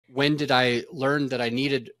When did I learn that I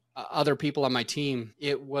needed other people on my team?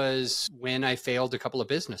 It was when I failed a couple of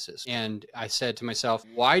businesses. And I said to myself,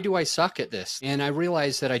 why do I suck at this? And I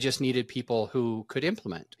realized that I just needed people who could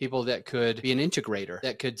implement, people that could be an integrator,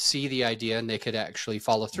 that could see the idea and they could actually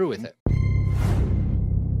follow through with it.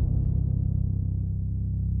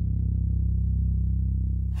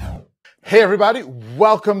 Hey everybody,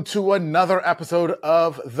 welcome to another episode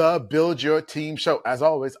of the Build Your Team Show. As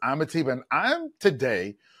always, I'm Atiba and I'm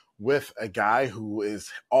today with a guy who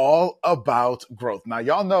is all about growth. Now,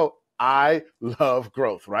 y'all know I love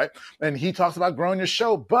growth, right? And he talks about growing your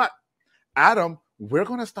show, but Adam, we're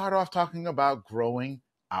going to start off talking about growing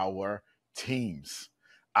our teams.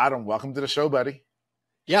 Adam, welcome to the show, buddy.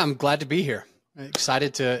 Yeah, I'm glad to be here. I'm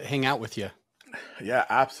excited to hang out with you. Yeah,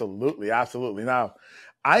 absolutely. Absolutely. Now,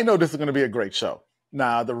 I know this is going to be a great show.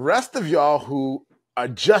 Now, the rest of y'all who are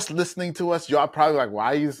just listening to us, y'all probably like,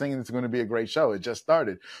 why are you saying it's going to be a great show? It just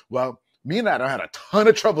started. Well, me and Adam had a ton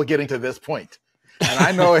of trouble getting to this point. And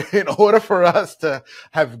I know in order for us to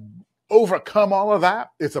have overcome all of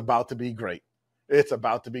that, it's about to be great. It's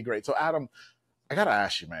about to be great. So Adam, I got to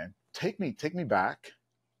ask you, man, take me back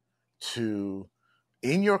to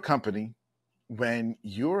in your company when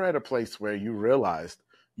you were at a place where you realized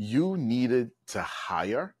you needed to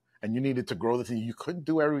hire and you needed to grow the team. You couldn't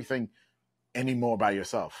do everything anymore by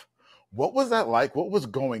yourself. What was that like? What was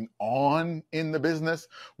going on in the business?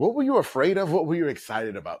 What were you afraid of? What were you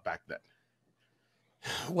excited about back then?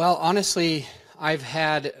 Well, honestly, I've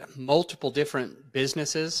had multiple different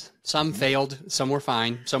businesses. Some failed, some were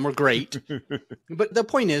fine, some were great. But the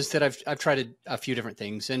point is that I've tried a few different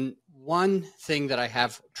things. And one thing that I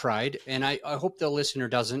have tried, and I hope the listener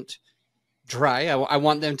doesn't try, I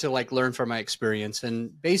want them to like learn from my experience.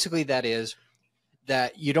 And basically that is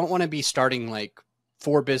that you don't want to be starting like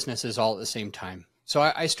 4 businesses all at the same time. So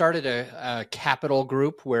I started a capital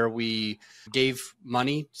group where we gave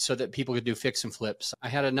money so that people could do fix and flips. I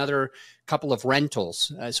had another couple of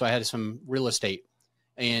rentals. So I had some real estate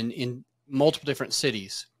in multiple different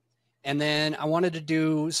cities. And then I wanted to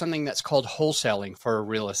do something that's called wholesaling for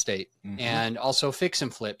real estate and also fix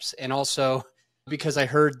and flips. And also because I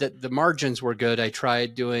heard that the margins were good, I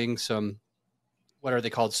tried doing some, what are they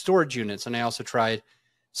called? Storage units. And I also tried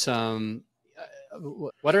some,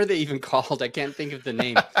 what are they even called? I can't think of the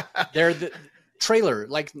name. They're the trailer,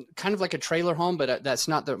 like kind of like a trailer home, but that's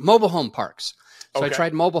not the mobile home parks. So okay. I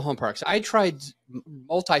tried mobile home parks. I tried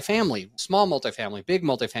multifamily, small multifamily, big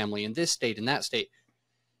multifamily in this state, in that state.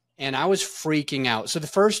 And I was freaking out. So the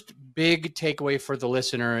first big takeaway for the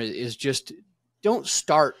listener is just don't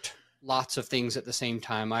start lots of things at the same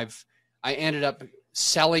time. I ended up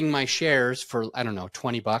selling my shares for, I don't know,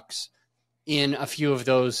 $20 in a few of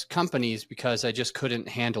those companies because I just couldn't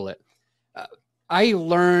handle it. I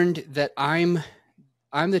learned that I'm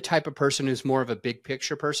the type of person who's more of a big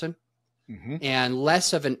picture person and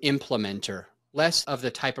less of an implementer, less of the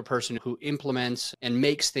type of person who implements and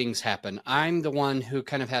makes things happen. I'm the one who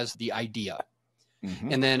kind of has the idea.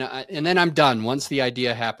 And then I'm done. Once the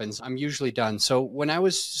idea happens, I'm usually done. So when I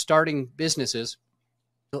was starting businesses,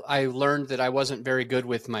 I learned that I wasn't very good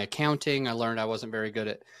with my accounting. I learned I wasn't very good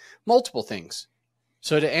at multiple things.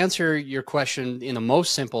 So to answer your question in the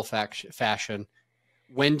most simple fashion,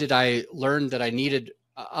 when did I learn that I needed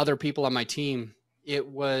other people on my team? It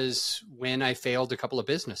was when I failed a couple of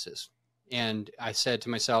businesses. And I said to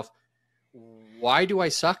myself, why do I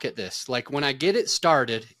suck at this? Like when I get it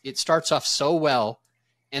started, it starts off so well,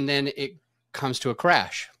 and then it comes to a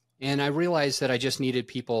crash. And I realized that I just needed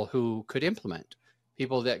people who could implement,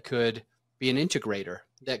 people that could be an integrator,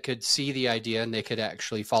 that could see the idea and they could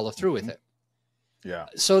actually follow through with it. Yeah.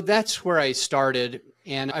 So that's where I started.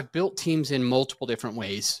 And I've built teams in multiple different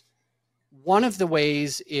ways. One of the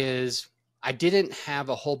ways is I didn't have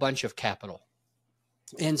a whole bunch of capital.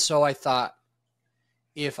 And so I thought,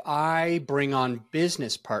 if I bring on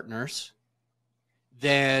business partners,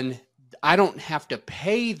 then I don't have to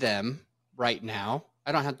pay them right now.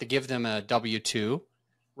 I don't have to give them a W-2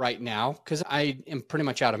 right now because I am pretty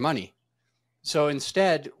much out of money. So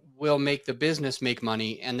instead, we'll make the business make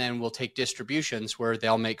money, and then we'll take distributions where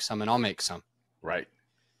they'll make some and I'll make some. Right.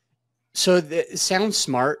 So it sounds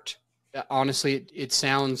smart. Honestly, it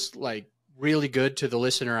sounds like really good to the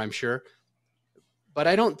listener, I'm sure. But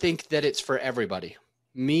I don't think that it's for everybody.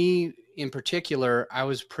 Me in particular, I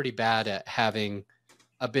was pretty bad at having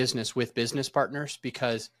a business with business partners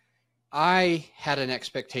because I had an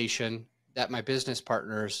expectation that my business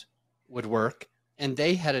partners would work, and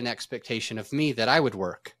they had an expectation of me that I would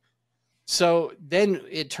work. So then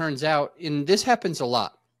it turns out, and this happens a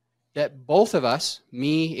lot, that both of us,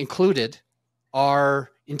 me included,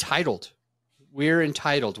 are entitled. we're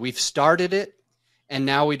entitled. We've started it, and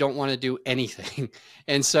now we don't want to do anything.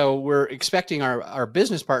 And so we're expecting our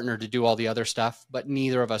business partner to do all the other stuff, but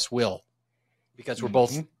neither of us will because we're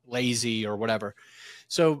both lazy or whatever.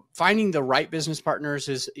 So finding the right business partners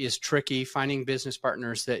is tricky. Finding business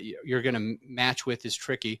partners that you're going to match with is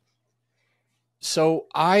tricky. So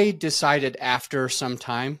I decided after some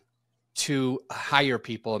time to hire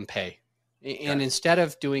people and pay. And instead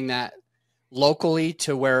of doing that locally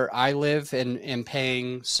to where I live and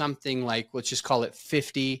paying something like, let's just call it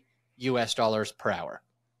 $50 per hour.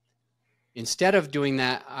 Instead of doing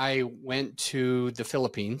that, I went to the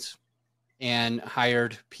Philippines and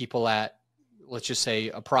hired people at, let's just say,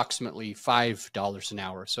 approximately $5 an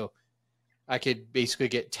hour. So I could basically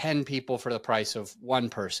get 10 people for the price of one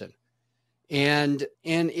person. And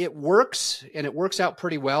it works, and it works out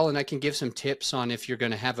pretty well. And I can give some tips on if you're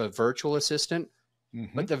going to have a virtual assistant.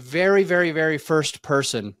 But the very, very, very first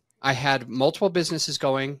person, I had multiple businesses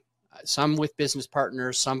going, some with business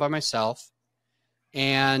partners, some by myself.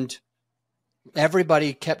 And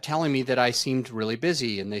everybody kept telling me that I seemed really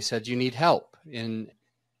busy, and they said, you need help. And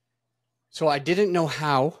so I didn't know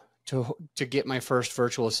how to get my first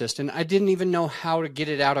virtual assistant. I didn't even know how to get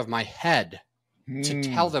it out of my head to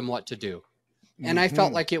tell them what to do. And I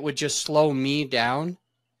felt like it would just slow me down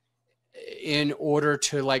in order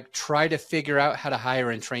to like try to figure out how to hire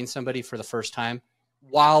and train somebody for the first time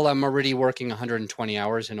while I'm already working 120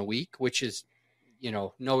 hours in a week, which is,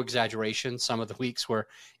 no exaggeration. Some of the weeks were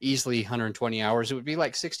easily 120 hours. It would be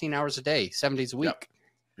like 16 hours a day, 7 days a week.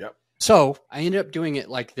 Yep. So I ended up doing it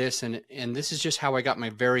like this. And this is just how I got my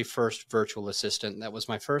very first virtual assistant. That was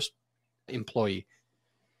my first employee.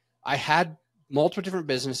 I had multiple different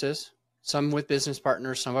businesses, some with business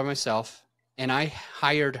partners, some by myself. And I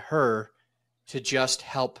hired her to just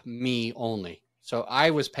help me only. So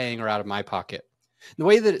I was paying her out of my pocket. The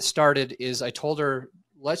way that it started is I told her,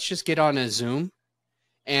 let's just get on a Zoom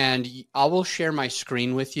and I will share my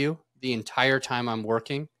screen with you the entire time I'm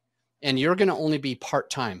working. And you're going to only be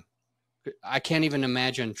part-time. I can't even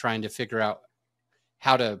imagine trying to figure out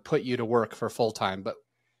how to put you to work for full-time, but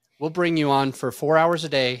we'll bring you on for 4 hours a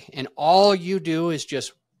day. And all you do is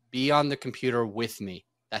just be on the computer with me.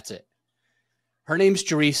 That's it. Her name's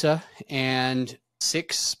Jerisa, and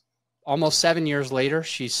almost 7 years later,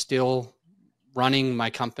 she's still running my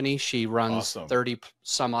company. She runs 30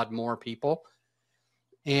 some odd more people.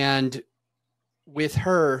 And with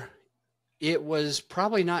her, it was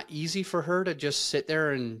probably not easy for her to just sit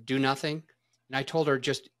there and do nothing. And I told her,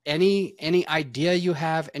 just any idea you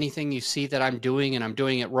have, anything you see that I'm doing and I'm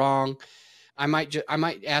doing it wrong, I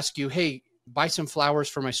might ask you, hey, buy some flowers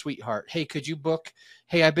for my sweetheart. Hey, could you book?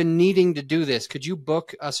 Hey, I've been needing to do this. Could you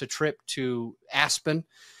book us a trip to Aspen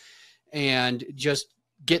and just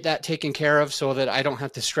get that taken care of so that I don't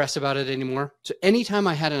have to stress about it anymore? So anytime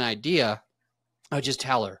I had an idea, I would just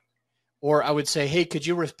tell her. Or I would say, hey, could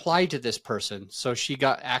you reply to this person? So she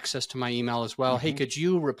got access to my email as well. Hey, could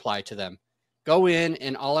you reply to them? Go in,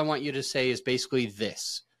 and all I want you to say is basically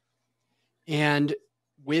this. And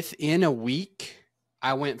within a week,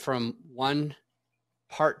 I went from one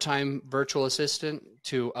part-time virtual assistant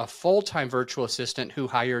to a full-time virtual assistant who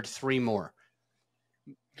hired 3 more.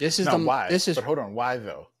 Why? But hold on, why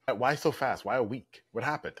though? Why so fast? Why a week? What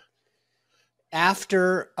happened?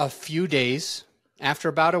 After a few days, after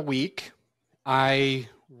about a week, I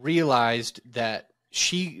realized that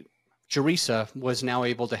Jerisa was now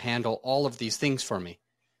able to handle all of these things for me.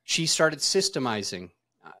 She started systemizing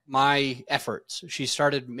my efforts. She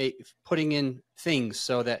started putting in things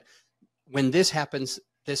so that when this happens,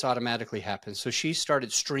 this automatically happens. So she started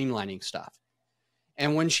streamlining stuff.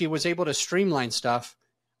 And when she was able to streamline stuff,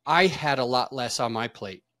 I had a lot less on my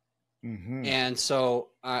plate. And so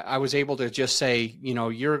I was able to just say,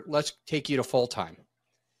 let's take you to full time.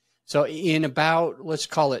 So in about, let's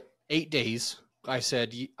call it 8 days, I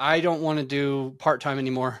said, I don't want to do part-time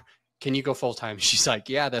anymore. Can you go full time? She's like,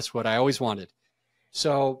 yeah, that's what I always wanted.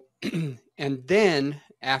 So, and then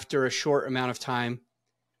after a short amount of time,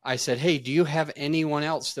 I said, hey, do you have anyone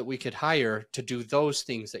else that we could hire to do those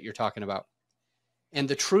things that you're talking about? And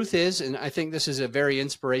the truth is, and I think this is a very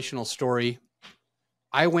inspirational story,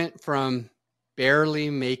 I went from barely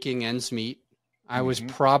making ends meet. I was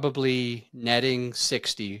probably netting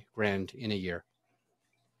 60 grand in a year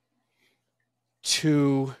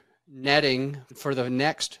to netting for the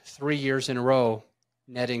next 3 years in a row,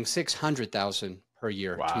 netting 600,000 per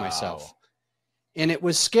year to myself. And it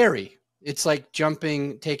was scary. It's like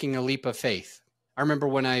taking a leap of faith. I remember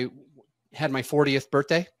when I had my 40th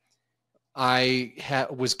birthday, I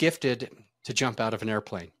was gifted to jump out of an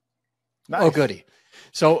airplane. Nice. Oh, goody.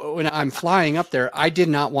 So when I'm flying up there, I did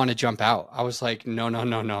not want to jump out. I was like, no, no,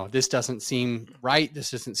 no, no. This doesn't seem right.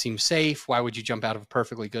 This doesn't seem safe. Why would you jump out of a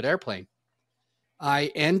perfectly good airplane?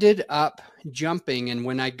 I ended up jumping, and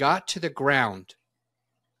when I got to the ground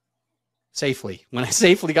safely, when I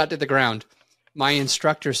safely got to the ground, my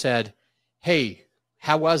instructor said, "Hey,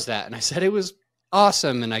 how was that?" And I said, "It was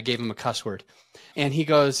awesome." And I gave him a cuss word. And he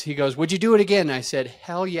goes, "Would you do it again?" And I said,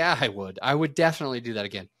 "Hell yeah, I would. I would definitely do that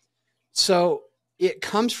again." So it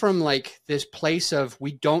comes from like this place of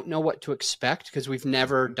we don't know what to expect because we've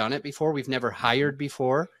never done it before. We've never hired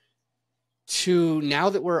before. To now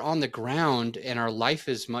that we're on the ground and our life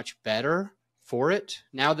is much better for it,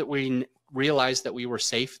 now that we realize that we were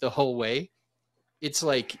safe the whole way, it's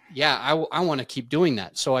like, yeah, I want to keep doing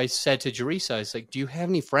that. So I said to Jerisa, I was like, do you have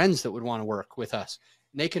any friends that would want to work with us?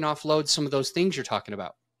 And they can offload some of those things you're talking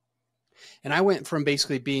about. And I went from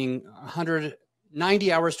basically being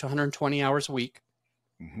 190 hours to 120 hours a week,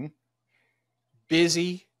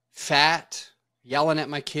 busy, fat, yelling at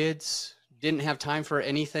my kids, didn't have time for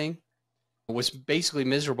anything, was basically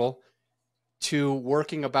miserable, to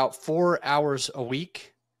working about 4 hours a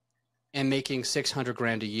week and making 600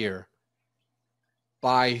 grand a year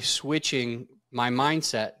by switching my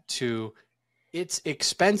mindset to it's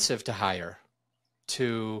expensive to hire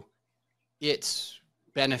to it's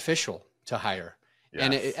beneficial to hire. Yes.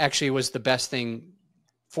 And it actually was the best thing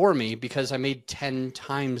for me because I made 10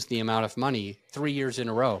 times the amount of money 3 years in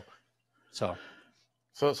a row. So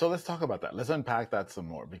let's talk about that. Let's unpack that some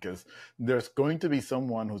more, because there's going to be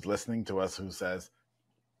someone who's listening to us who says,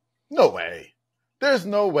 no way. There's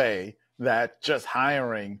no way that just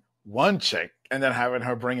hiring one chick and then having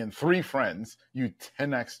her bring in 3 friends, you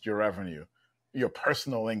 10x your revenue, your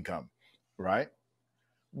personal income, right?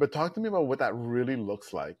 But talk to me about what that really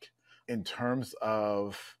looks like in terms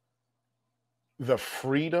of the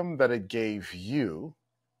freedom that it gave you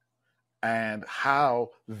and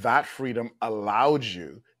how that freedom allowed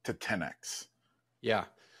you to 10x. Yeah.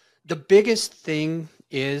 The biggest thing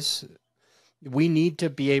is we need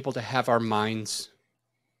to be able to have our minds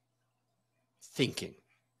thinking.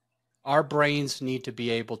 Our brains need to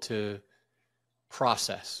be able to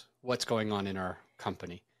process what's going on in our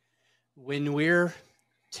company. When we're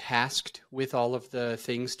tasked with all of the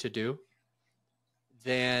things to do,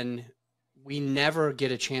 then we never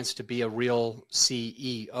get a chance to be a real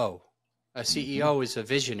CEO. A CEO is a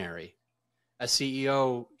visionary. A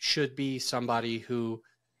CEO should be somebody who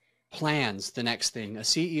plans the next thing. A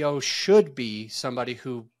CEO should be somebody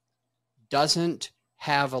who doesn't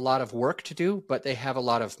have a lot of work to do, but they have a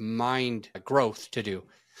lot of mind growth to do.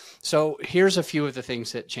 So here's a few of the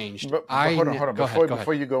things that changed. But hold on.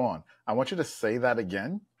 Before you go on, I want you to say that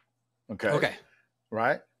again. Okay.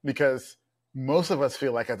 Right? Because most of us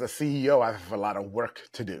feel like as a CEO, I have a lot of work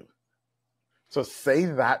to do. So say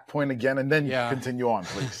that point again, and then continue on,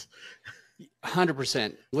 please.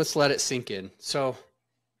 100%. Let's let it sink in. So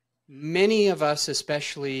many of us,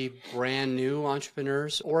 especially brand new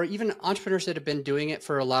entrepreneurs, or even entrepreneurs that have been doing it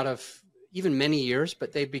for even many years,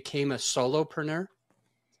 but they became a solopreneur,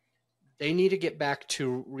 they need to get back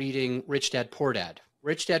to reading Rich Dad, Poor Dad.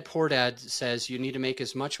 Rich Dad, Poor Dad says you need to make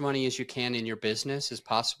as much money as you can in your business as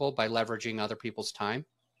possible by leveraging other people's time.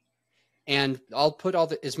 And I'll put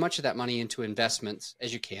as much of that money into investments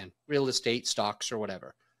as you can, real estate, stocks, or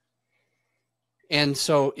whatever. And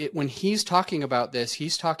so when he's talking about this,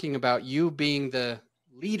 he's talking about you being the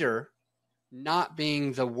leader, not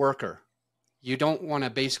being the worker. You don't want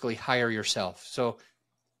to basically hire yourself. So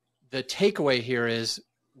the takeaway here is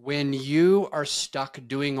when you are stuck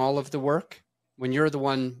doing all of the work, when you're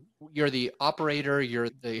the operator, you're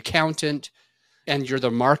the accountant, and you're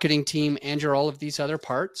the marketing team, and you're all of these other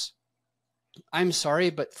parts, I'm sorry,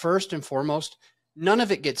 but first and foremost, none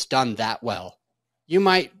of it gets done that well. You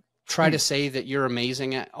might try to say that you're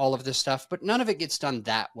amazing at all of this stuff, but none of it gets done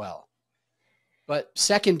that well. But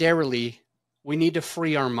secondarily, we need to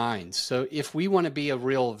free our minds. So if we want to be a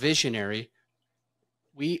real visionary,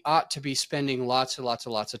 we ought to be spending lots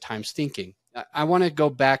of times thinking. I want to go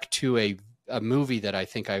back to a movie that I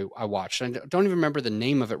think I watched. I don't even remember the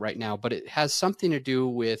name of it right now, but it has something to do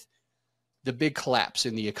with the big collapse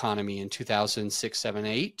in the economy in 2006, 7,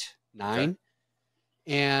 8, 9. Okay.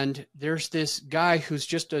 And there's this guy who's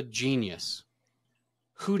just a genius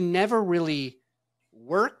who never really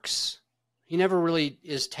works. He never really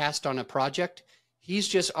is tasked on a project. He's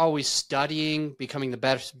just always studying, becoming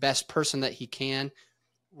the best person that he can,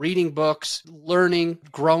 reading books, learning,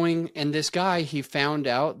 growing. And this guy, he found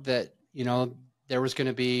out that, there was going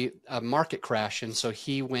to be a market crash. And so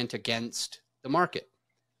he went against the market.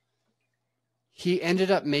 He ended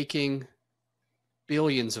up making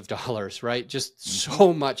billions of dollars, right? Just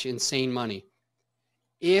so much insane money.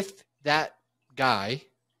 If that guy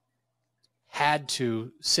had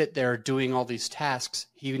to sit there doing all these tasks,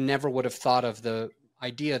 he never would have thought of the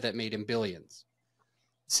idea that made him billions.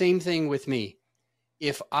 Same thing with me.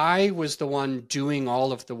 If I was the one doing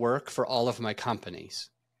all of the work for all of my companies,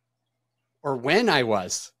 or when I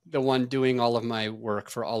was the one doing all of my work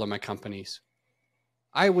for all of my companies,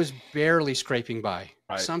 I was barely scraping by.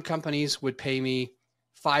 Right. Some companies would pay me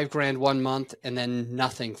 $5,000 1 month and then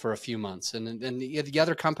nothing for a few months. And then the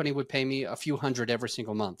other company would pay me a few hundred every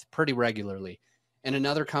single month, pretty regularly. And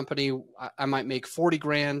another company, I might make 40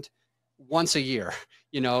 grand once a year,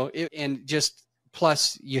 and just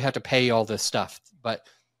plus you have to pay all this stuff. But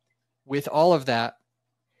with all of that,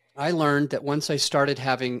 I learned that once I started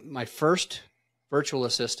having my first virtual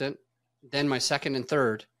assistant, then my second and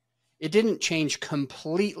third, it didn't change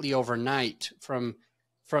completely overnight from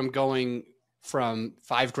going from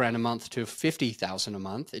 $5,000 a month to $50,000 a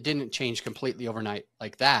month. It didn't change completely overnight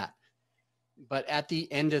like that. But at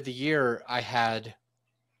the end of the year, I had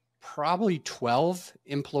probably 12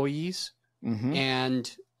 employees,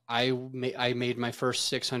 and I made my first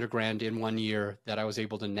 600 grand in 1 year that I was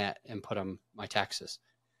able to net and put on my taxes.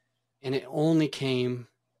 And it only came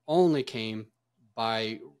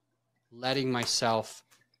by letting myself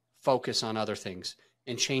focus on other things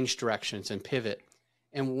and change directions and pivot.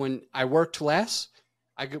 And when I worked less,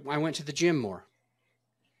 I went to the gym more.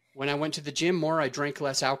 When I went to the gym more, I drank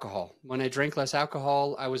less alcohol. When I drank less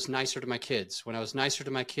alcohol, I was nicer to my kids. When I was nicer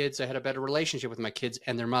to my kids, I had a better relationship with my kids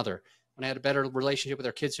and their mother. When I had a better relationship with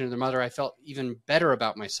their kids and their mother, I felt even better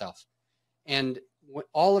about myself. And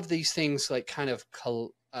all of these things like kind of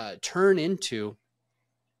turn into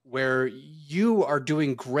where you are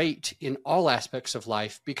doing great in all aspects of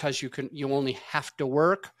life because you only have to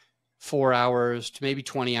work 4 hours to maybe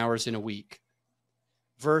 20 hours in a week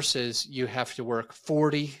versus you have to work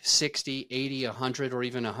 40, 60, 80, 100, or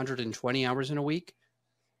even 120 hours in a week.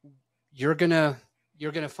 You're going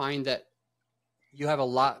to find that you have a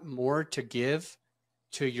lot more to give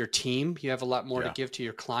to your team. You have a lot more to give to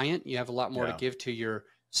your client. You have a lot more to give to your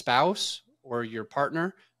spouse or your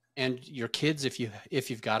partner and your kids if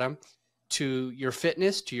you've got them, to your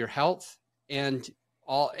fitness, to your health, and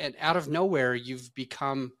out of nowhere you've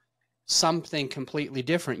become something completely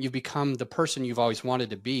different. You've become the person you've always wanted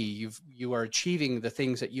to be. You are achieving the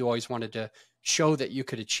things that you always wanted to show that you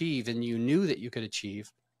could achieve and you knew that you could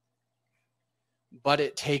achieve. But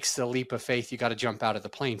it takes the leap of faith. You got to jump out of the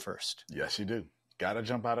plane first. Yes, you do. Got to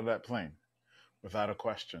jump out of that plane without a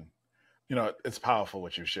question. It's powerful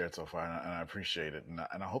what you've shared so far, and I appreciate it. And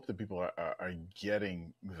I hope that people are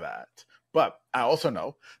getting that. But I also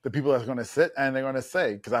know the people are going to sit and they're going to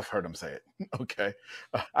say, because I've heard them say it, okay?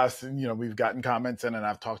 I've seen, we've gotten comments in and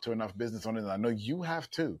I've talked to enough business owners, and I know you have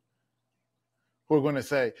too, who are going to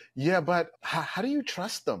say, yeah, but how do you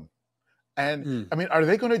trust them? And I mean, are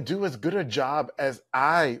they going to do as good a job as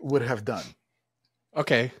I would have done?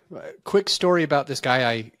 Okay. Quick story about this guy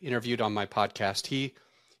I interviewed on my podcast.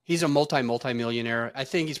 He's a multi-millionaire. I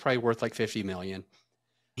think he's probably worth like 50 million.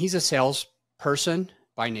 He's a salesperson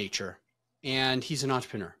by nature, and he's an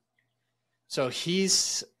entrepreneur. So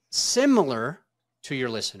he's similar to your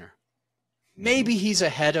listener. Maybe he's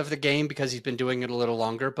ahead of the game because he's been doing it a little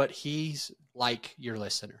longer, but he's like your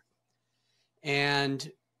listener.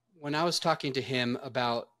 And when I was talking to him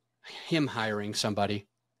about him hiring somebody,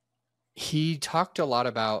 he talked a lot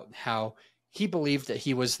about how he believed that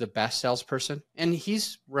he was the best salesperson, and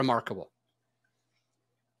he's remarkable.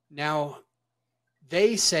 Now,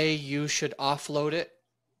 they say you should offload it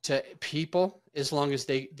to people as long as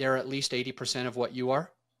they're at least 80% of what you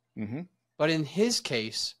are. Mm-hmm. But in his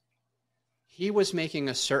case, he was making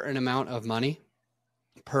a certain amount of money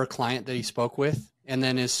per client that he spoke with. And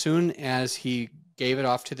then as soon as he gave it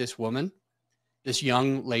off to this woman, this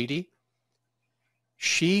young lady,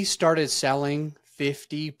 she started selling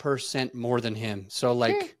 50% more than him. So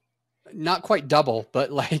like not quite double,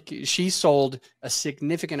 but like she sold a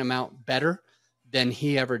significant amount better than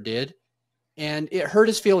he ever did. And it hurt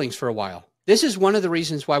his feelings for a while. This is one of the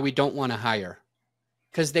reasons why we don't want to hire,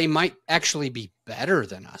 because they might actually be better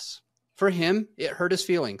than us. For him, it hurt his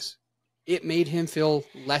feelings. It made him feel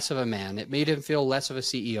less of a man. It made him feel less of a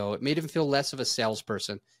CEO. It made him feel less of a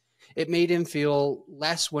salesperson. It made him feel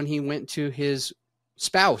less when he went to his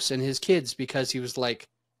spouse and his kids, because he was like,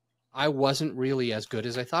 I wasn't really as good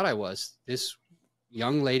as I thought I was. This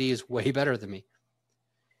young lady is way better than me.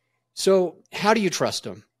 So how do you trust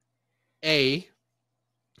them?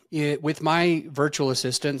 With my virtual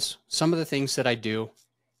assistants, some of the things that I do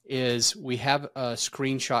is we have a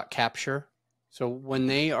screenshot capture. So when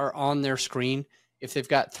they are on their screen, If they've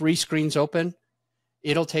got 3 screens open,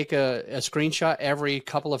 it'll take a screenshot every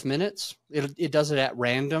couple of minutes. It does it at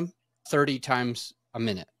random 30 times a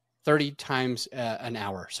minute, 30 times an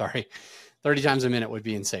hour. Sorry, 30 times a minute would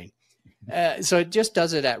be insane. So it just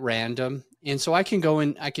does it at random. And so I can go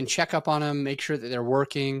in, I can check up on them, make sure that they're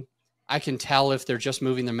working. I can tell if they're just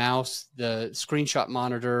moving the mouse. The screenshot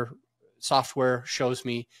monitor software shows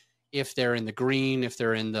me if they're in the green, if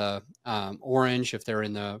they're in the orange, if they're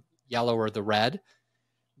in the yellow or the red.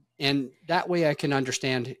 And that way I can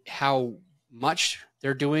understand how much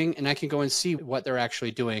they're doing, and I can go and see what they're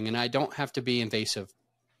actually doing. And I don't have to be invasive.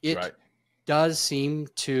 It does seem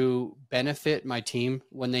to benefit my team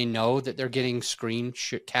when they know that they're getting screen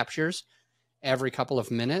captures every couple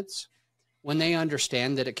of minutes. When they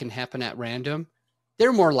understand that it can happen at random,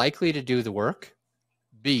 they're more likely to do the work.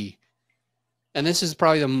 B, and this is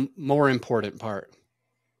probably the more important part.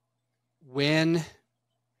 When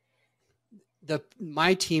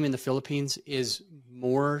my team in the Philippines is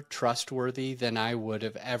more trustworthy than I would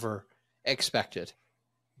have ever expected.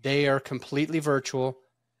 They are completely virtual,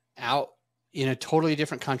 out in a totally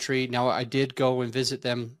different country. Now, I did go and visit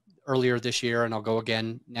them earlier this year, and I'll go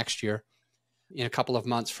again next year in a couple of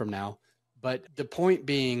months from now. But the point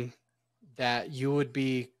being that you would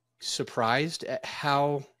be surprised at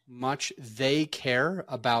how much they care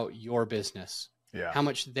about your business, how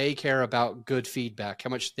much they care about good feedback, how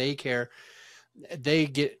much they care. They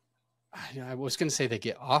get, I was going to say they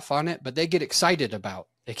get off on it, but they get excited about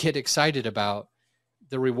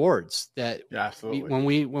the rewards that when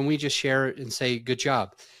we just share it and say, good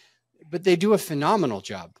job. But they do a phenomenal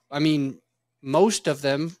job. I mean, most of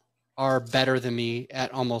them are better than me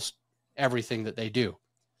at almost everything that they do.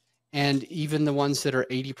 And even the ones that are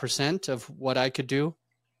 80% of what I could do,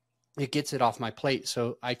 it gets it off my plate.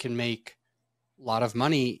 So I can make a lot of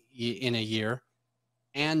money in a year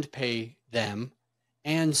and pay them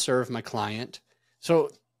and serve my client. So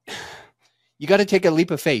you got to take a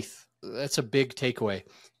leap of faith. That's a big takeaway.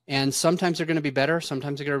 And sometimes they're going to be better.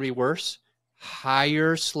 Sometimes they're going to be worse.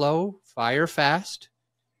 Hire slow, fire fast.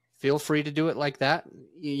 Feel free to do it like that.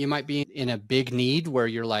 You might be in a big need where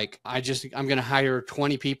you're like, I'm going to hire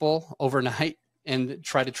 20 people overnight and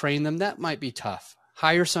try to train them. That might be tough.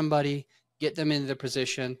 Hire somebody, get them into the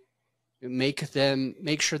position, make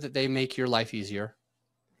sure that they make your life easier.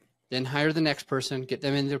 Then hire the next person, get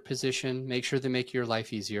them in their position, make sure they make your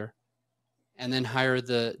life easier. And then hire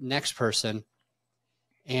the next person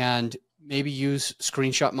and maybe use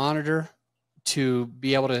Screenshot Monitor to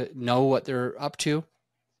be able to know what they're up to.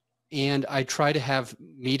 And I try to have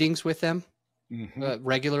meetings with them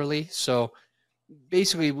regularly. So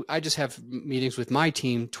basically, I just have meetings with my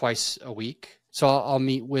team twice a week. So I'll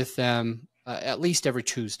meet with them at least every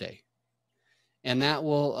Tuesday. And that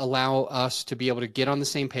will allow us to be able to get on the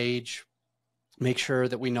same page, make sure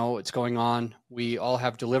that we know what's going on. We all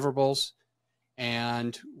have deliverables,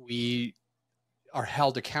 and we are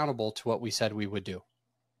held accountable to what we said we would do.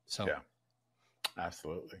 So, yeah,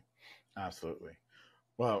 absolutely. Absolutely.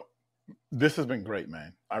 Well, this has been great,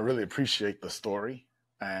 man. I really appreciate the story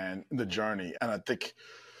and the journey. And I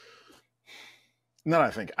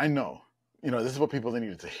know, this is what people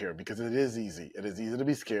needed to hear, because it is easy. It is easy to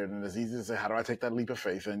be scared, and it's easy to say, how do I take that leap of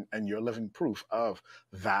faith? And you're living proof of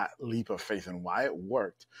that leap of faith and why it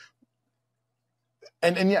worked.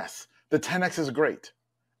 And yes, the 10X is great.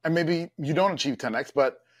 And maybe you don't achieve 10X,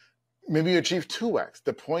 but maybe you achieve 2X.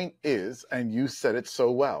 The point is, and you said it so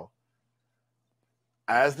well,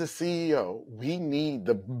 as the CEO, we need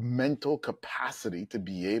the mental capacity to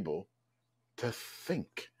be able to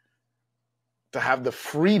think, to have the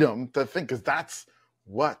freedom to think, because that's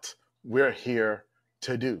what we're here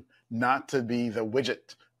to do, not to be the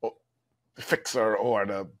widget fixer or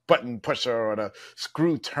the button pusher or the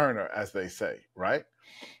screw turner, as they say, right?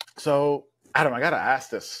 So, Adam, I got to ask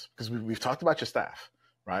this, because we've talked about your staff,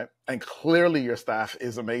 right? And clearly your staff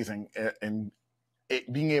is amazing in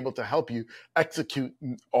being able to help you execute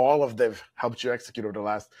all of they've helped you execute over the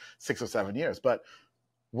last 6 or 7 years. But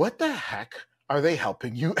what the heck are they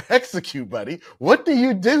helping you execute, buddy? What do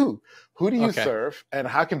you do? Who do you serve? And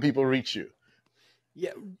how can people reach you?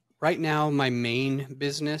 Yeah, right now, my main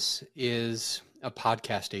business is a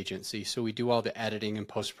podcast agency. So we do all the editing and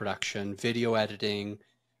post-production, video editing.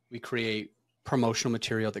 We create promotional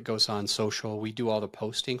material that goes on social. We do all the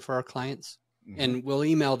posting for our clients. And we'll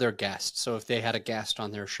email their guests. So if they had a guest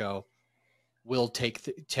on their show, we'll take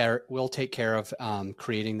care of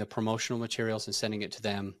creating the promotional materials and sending it to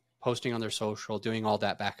them, posting on their social, doing all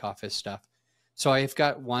that back office stuff. So I've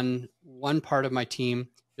got one part of my team.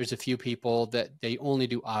 There's a few people that they only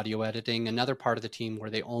do audio editing. Another part of the team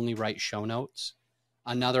where they only write show notes.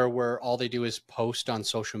 another where all they do is post on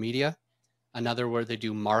social media, another where they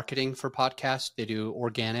do marketing for podcasts. They do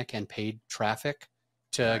organic and paid traffic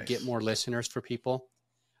to get Nice. more listeners for people.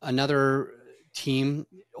 Another team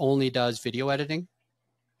only does video editing.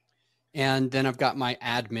 And then I've got my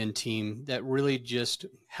admin team that really just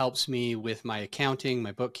helps me with my accounting,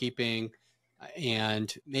 my bookkeeping,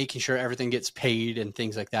 and making sure everything gets paid and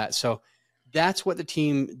things like that. So that's what the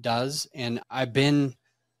team does. And I've been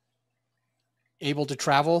able to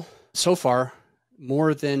travel so far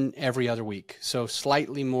more than every other week. So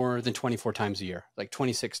slightly more than 24 times a year, like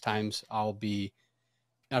 26 times I'll be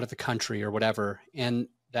out of the country or whatever. And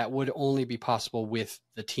that would only be possible with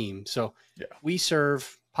the team. So we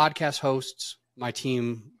serve podcast hosts. My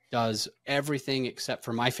team does everything except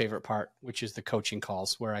for my favorite part, which is the coaching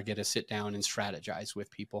calls where I get to sit down and strategize with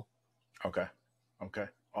people. Okay.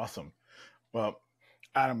 Awesome. Well,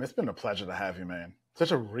 Adam, it's been a pleasure to have you, man.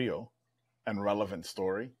 Such a real and relevant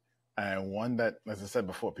story, and one that, as I said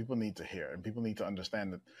before, people need to hear, and people need to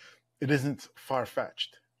understand that it isn't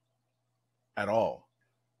far-fetched at all,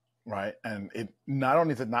 right? And it not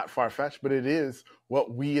only is it not far-fetched, but it is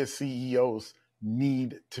what we as CEOs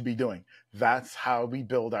need to be doing. That's how we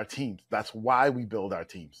build our teams. That's why we build our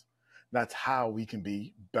teams. That's how we can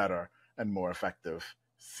be better and more effective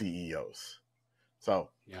CEOs. So,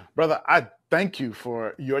 brother, I thank you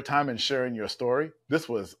for your time and sharing your story. This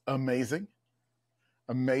was amazing.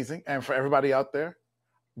 And for everybody out there,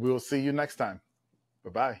 we'll see you next time.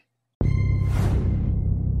 Bye-bye.